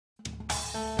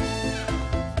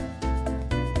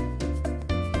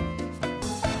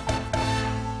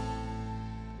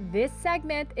This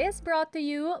segment is brought to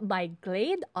you by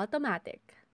Glade Automatic.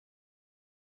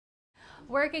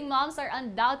 Working moms are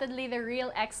undoubtedly the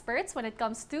real experts when it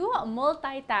comes to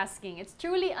multitasking. It's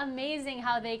truly amazing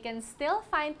how they can still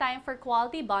find time for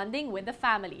quality bonding with the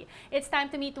family. It's time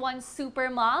to meet one super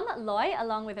mom, Loy,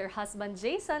 along with her husband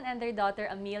Jason and their daughter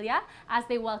Amelia, as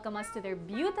they welcome us to their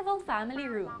beautiful family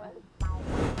room.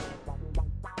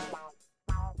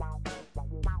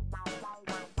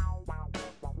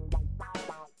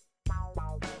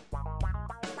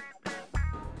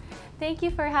 Thank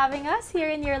you for having us here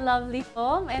in your lovely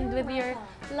home and with your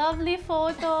lovely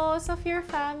photos of your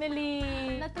family.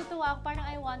 Natutuwa ako, parang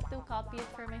I want to copy it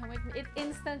for my home. It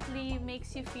instantly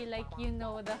makes you feel like you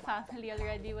know the family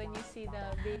already when you see the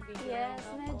baby. Yes,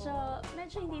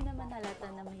 medyo hindi naman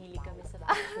halata na mahilig kami sa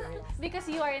pictures. Because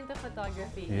you are into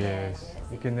photography. Yes,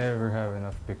 you can never have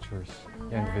enough pictures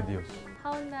and videos.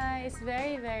 How nice.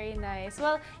 Very, very nice.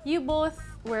 Well, you both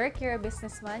work. You're a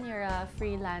businessman. You're a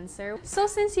freelancer. So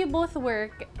since you both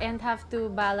work and have to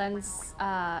balance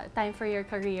time for your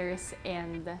careers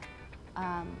and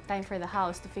time for the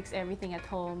house to fix everything at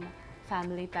home,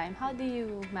 family time, how do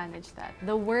you manage that?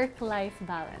 The work-life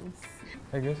balance?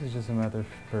 I guess it's just a matter of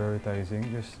prioritizing,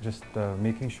 just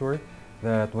making sure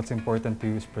that what's important to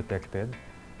you is protected.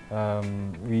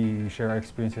 We share our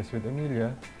experiences with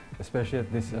Amelia, especially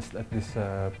at this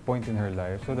point in her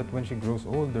life, so that when she grows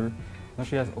older, now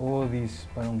she has all these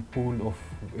parang pool of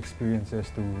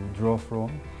experiences to draw from,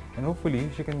 and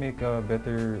hopefully she can make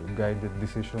better guided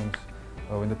decisions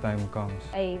when the time comes.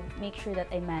 I make sure that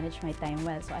I manage my time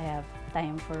well, so I have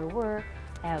time for work,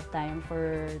 I have time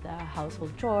for the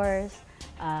household chores,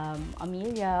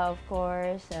 Amelia, of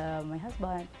course, my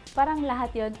husband. Parang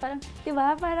lahat yun, parang, di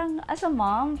ba, parang as a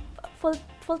mom,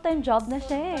 full-time job na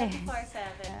siya eh.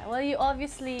 24/7. Well, you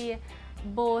obviously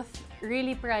both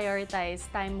really prioritize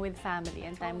time with family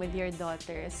and time with your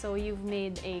daughter. So you've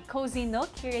made a cozy nook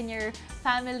here in your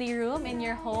family room, in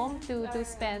your home, to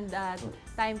spend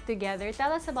time together.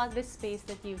 Tell us about this space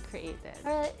that you've created.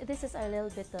 This is our little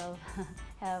bit of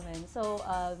heaven. So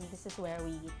this is where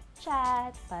we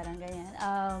chat, parang ganyan.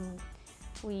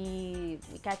 We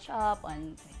catch up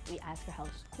on, we ask her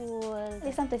how's school.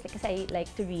 Sometimes because I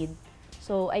like to read,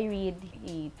 so I read.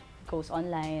 He goes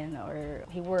online or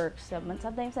he works.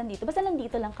 Sometimes nandito. Basta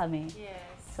nandito lang kami. Yes.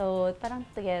 So parang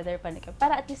together,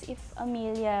 para at least if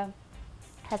Amelia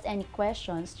has any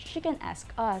questions, she can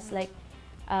ask us. Like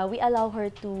we allow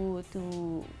her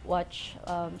to watch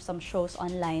some shows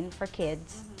online for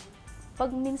kids.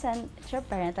 Pag minsan, sure,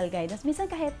 parental guidance. Minsan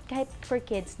kahit for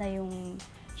kids na yung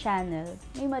channel,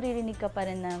 may maririnig ka pa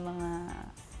rin na mga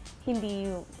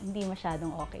hindi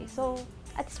masyadong okay. So,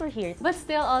 at least we're here. But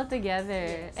still all together.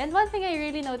 Yes. And one thing I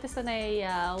really noticed when I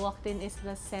walked in is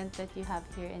the scent that you have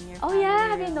here in your Oh family yeah,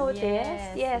 have you room.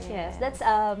 noticed? Yes. That's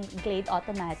Glade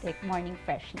Automatic Morning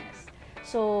Freshness.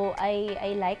 So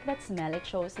I like that smell. It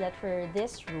shows that for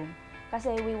this room,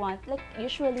 kasi we want, like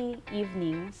usually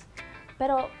evenings,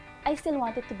 pero I still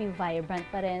want it to be vibrant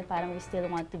pa rin. Parang we still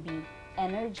want to be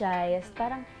energized.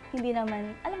 Parang hindi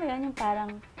naman, alam mo yun, yung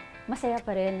parang masaya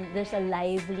pa rin. There's a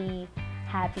lively,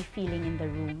 happy feeling in the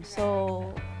room.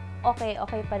 So, okay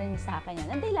pa rin sa akin yan.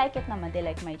 And they like it naman. They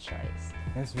like my choice.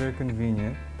 It's very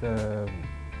convenient.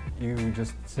 You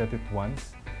just set it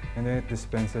once, and then it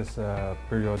dispenses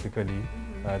periodically,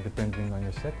 depending on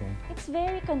your setting. It's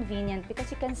very convenient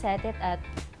because you can set it at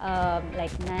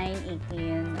like 9,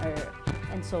 18,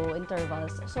 and so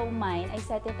intervals. So mine, I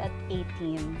set it at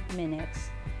 18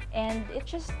 minutes. And it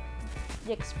just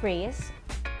sprays.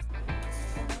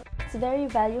 It's very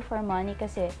value for money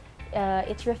kasi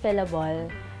it's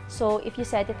refillable. So if you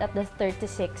set it at the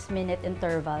 36-minute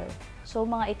interval, so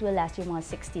it will last you mga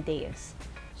 60 days.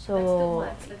 So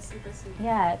That's 2 months. That's super sweet.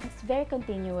 Yeah, it's very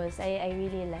continuous. I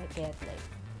really like it. Like,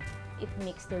 it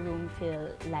makes the room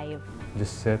feel live.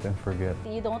 Just set and forget.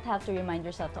 You don't have to remind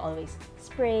yourself to always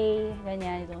spray,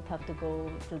 ganyan. You don't have to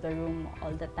go to the room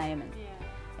all the time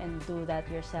and do that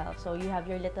yourself. So you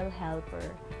have your little helper.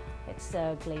 It's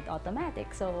a Glade Automatic.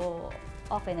 So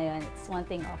okay na yun. It's one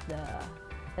thing off the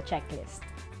checklist.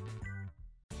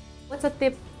 What's a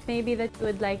tip maybe that you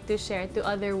would like to share to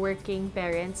other working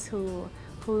parents who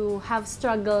have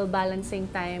struggled balancing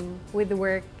time with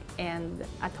work and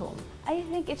at home? I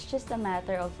think it's just a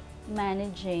matter of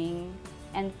managing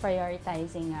and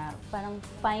prioritizing, parang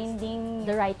finding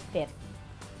the right fit.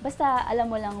 Basta alam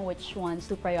mo lang which ones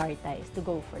to prioritize, to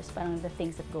go first, parang the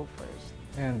things that go first.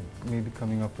 And maybe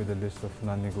coming up with a list of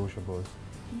non-negotiables.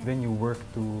 Then you work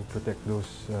to protect those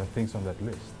things on that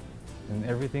list. And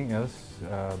everything else,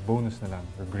 bonus na lang,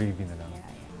 or gravy na lang.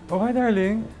 Yeah. Oh, hi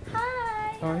darling!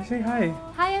 Hi! Oh, say hi.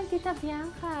 Hi, I'm Tita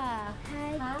Bianca.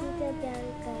 Hi, Tita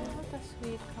Bianca. What a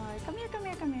sweetheart. Come here, come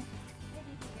here, come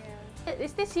here.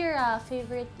 Is this your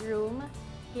favorite room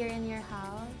here in your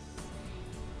house?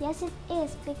 Yes, it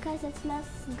is because it smells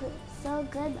good, so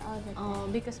good all the time. Oh,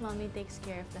 because mommy takes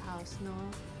care of the house, no?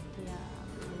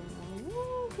 Yeah.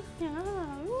 Ooh,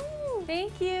 yeah. Ooh.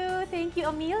 Thank you,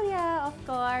 Amelia, of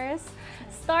course.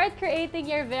 Start creating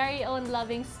your very own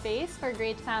loving space for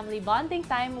great family bonding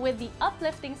time with the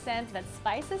uplifting scent that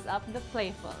spices up the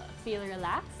playful. Feel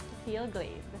relaxed, feel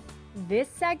Glade. This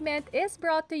segment is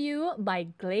brought to you by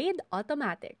Glade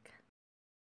Automatic.